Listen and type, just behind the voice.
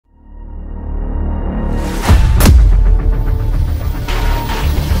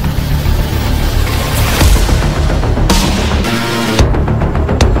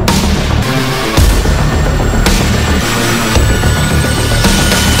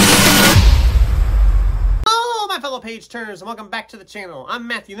page turners, and welcome back to the channel. I'm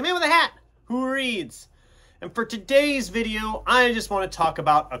Matthew, the man with a hat who reads. And for today's video, I just want to talk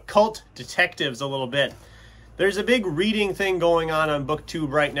about Occult Detectives a little bit. There's a big reading thing going on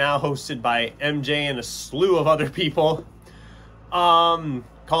BookTube right now, hosted by MJ and a slew of other people, called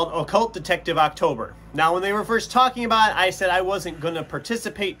Occult Detective October. Now, when they were first talking about it, I said I wasn't going to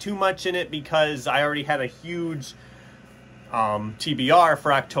participate too much in it because I already had a huge TBR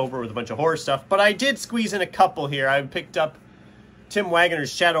for October with a bunch of horror stuff, but I did squeeze in a couple here. I picked up Tim Wagner's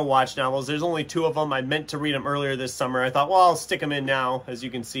Shadow Watch novels. There's only 2 of them. I meant to read them earlier this summer. I thought, well, I'll stick them in now. As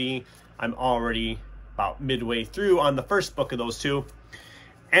you can see, I'm already about midway through on the first book of those 2,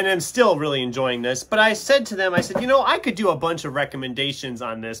 and I'm still really enjoying this. But I said to them, I said, you know, I could do a bunch of recommendations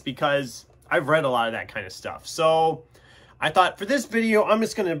on this because I've read a lot of that kind of stuff. So I thought for this video, I'm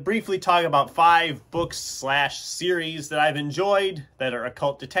just going to briefly talk about 5 books/series that I've enjoyed that are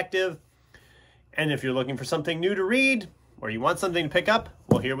occult detective. And if you're looking for something new to read or you want something to pick up,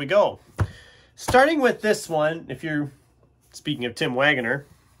 well, here we go. Starting with this one, if you're speaking of Tim Wagner,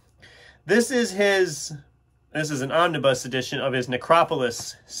 this is an omnibus edition of his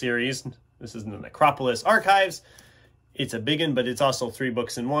Necropolis series. This is in the Necropolis archives. It's a big one, but it's also 3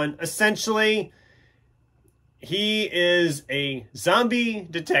 books in one. Essentially, he is a zombie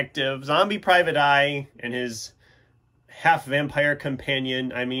detective, zombie private eye, and his half-vampire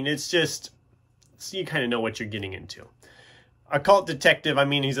companion. I mean, it's just, so you kind of know what you're getting into. Occult detective, I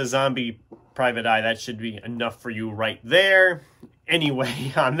mean, he's a zombie private eye. That should be enough for you right there.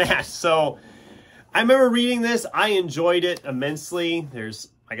 Anyway, on that. So, I remember reading this. I enjoyed it immensely. There's,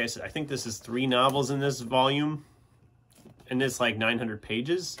 like I said, I think this is 3 novels in this volume. And it's like 900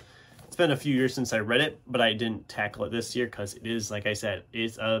 pages. It's been a few years since I read it, but I didn't tackle it this year because it is, like I said,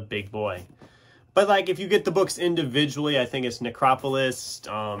 it's a big boy. But like, if you get the books individually, I think it's Necropolis,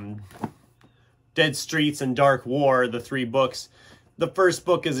 Dead Streets, and Dark War, the 3 books. The first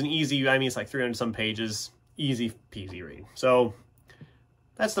book is an easy, I mean, it's like 300 some pages, easy peasy read. So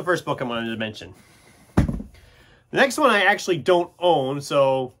that's the first book I wanted to mention. The next one I actually don't own,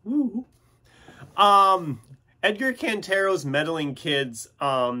 so woo. Edgar Cantero's Meddling Kids.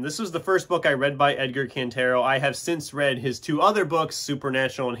 This was the first book I read by Edgar Cantero. I have since read his 2 other books,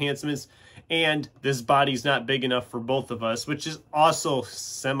 Supernatural Enhancements and This Body's Not Big Enough for Both of Us, which is also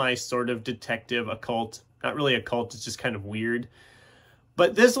semi-sort of detective occult. Not really occult, it's just kind of weird.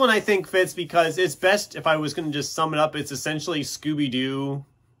 But this one I think fits because it's best, if I was going to just sum it up, it's essentially Scooby-Doo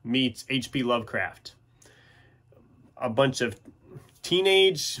meets H.P. Lovecraft. A bunch of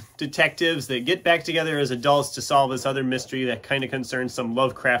teenage detectives that get back together as adults to solve this other mystery that kind of concerns some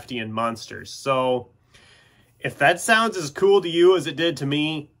Lovecraftian monsters. So if that sounds as cool to you as it did to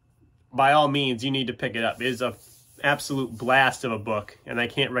me, by all means, you need to pick it up. It is an absolute blast of a book, and I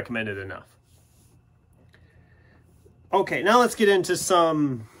can't recommend it enough. Okay, now let's get into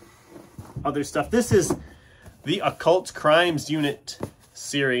some other stuff. This is the Occult Crimes Unit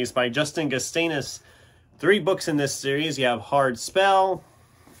series by Justin Gustanis. 3 books in this series. You have Hard Spell,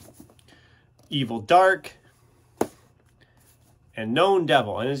 Evil Dark, and Known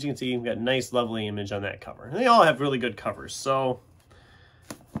Devil. And as you can see, you've got a nice, lovely image on that cover. And they all have really good covers. So,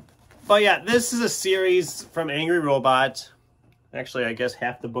 but yeah, this is a series from Angry Robot. Actually, I guess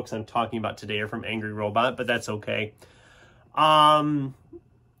half the books I'm talking about today are from Angry Robot, but that's okay. Like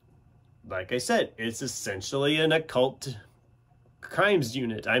I said, it's essentially an occult crimes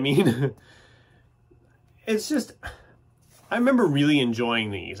unit. I mean, it's just, I remember really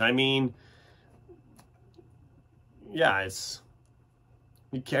enjoying these. I mean, yeah,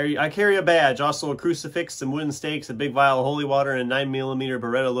 I carry a badge, also a crucifix, some wooden stakes, a big vial of holy water, and a 9mm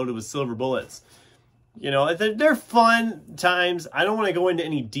Beretta loaded with silver bullets. You know, they're fun times. I don't want to go into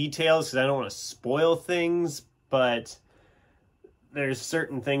any details because I don't want to spoil things, but there's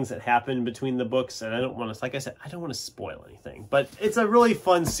certain things that happen between the books, and I don't want to, like I said, I don't want to spoil anything. But it's a really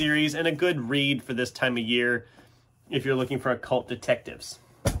fun series and a good read for this time of year if you're looking for occult detectives.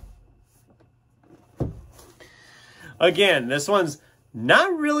 Again, this one's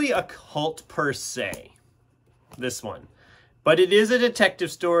not really occult per se, this one. But it is a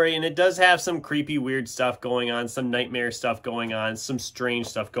detective story, and it does have some creepy, weird stuff going on, some nightmare stuff going on, some strange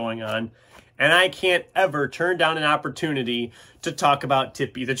stuff going on. And I can't ever turn down an opportunity to talk about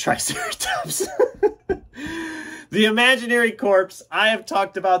Tippy the Triceratops. The Imaginary Corpse. I have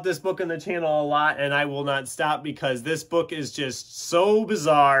talked about this book on the channel a lot, and I will not stop because this book is just so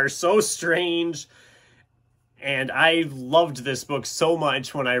bizarre, so strange. And I loved this book so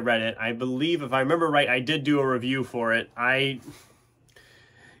much when I read it. I believe, if I remember right, I did do a review for it.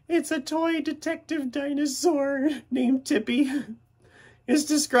 It's a toy detective dinosaur named Tippy. It's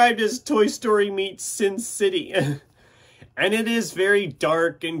described as Toy Story meets Sin City. And it is very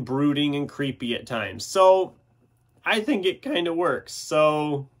dark and brooding and creepy at times. So I think it kind of works.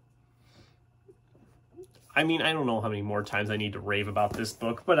 So, I mean, I don't know how many more times I need to rave about this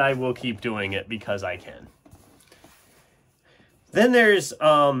book, but I will keep doing it because I can. Then there's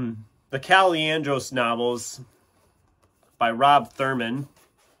the Cal Leandros novels by Rob Thurman.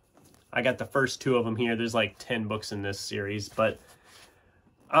 I got the first 2 of them here. There's like 10 books in this series, but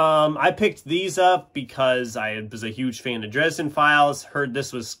I picked these up because I was a huge fan of Dresden Files, heard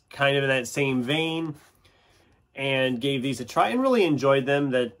this was kind of in that same vein, and gave these a try and really enjoyed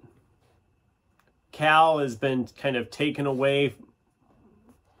them. That Cal has been kind of taken away.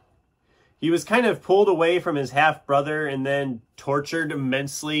 He was kind of pulled away from his half-brother and then tortured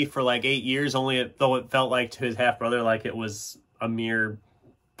immensely for like 8 years, though it felt like to his half-brother like it was a mere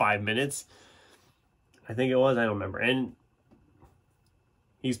 5 minutes. I think it was, I don't remember. And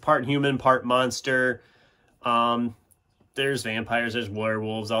he's part human, part monster. There's vampires, there's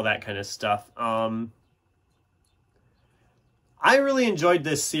werewolves, all that kind of stuff. I really enjoyed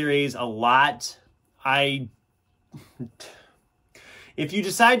this series a lot. If you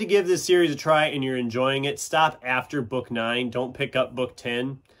decide to give this series a try and you're enjoying it, stop after book 9. Don't pick up book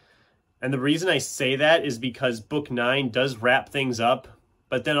 10. And the reason I say that is because book 9 does wrap things up,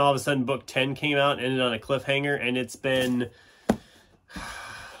 but then all of a sudden book 10 came out and ended on a cliffhanger, and it's been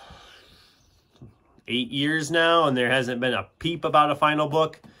 8 years now, and there hasn't been a peep about a final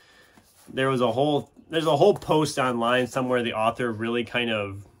book. There's a whole post online somewhere the author really kind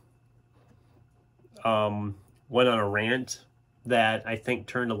of went on a rant that I think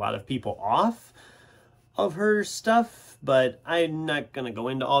turned a lot of people off of her stuff, but I'm not going to go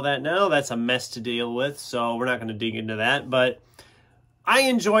into all that now. That's a mess to deal with, so we're not going to dig into that. But I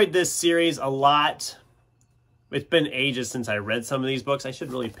enjoyed this series a lot. It's been ages since I read some of these books. I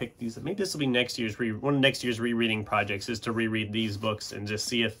should really pick these. Maybe this will be next year's one of next year's rereading projects, is to reread these books and just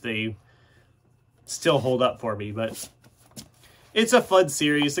see if they still hold up for me. But it's a fun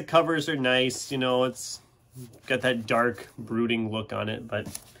series. The covers are nice. You know, it's got that dark, brooding look on it.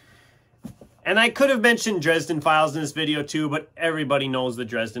 And I could have mentioned Dresden Files in this video too, but everybody knows the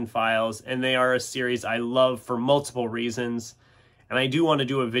Dresden Files, and they are a series I love for multiple reasons. And I do want to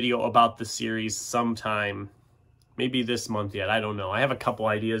do a video about the series sometime. Maybe this month yet. I don't know. I have a couple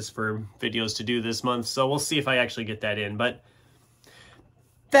ideas for videos to do this month, so we'll see if I actually get that in. But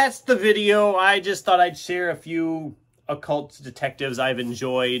that's the video. I just thought I'd share a few occult detectives I've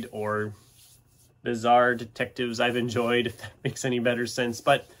enjoyed, or bizarre detectives I've enjoyed, if that makes any better sense.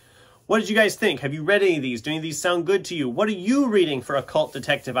 But what did you guys think? Have you read any of these? Do any of these sound good to you? What are you reading for Occult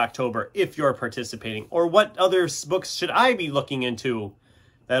Detective October, if you're participating? Or what other books should I be looking into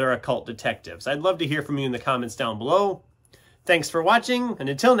that are occult detectives? I'd love to hear from you in the comments down below. Thanks for watching, and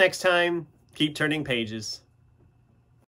until next time, keep turning pages.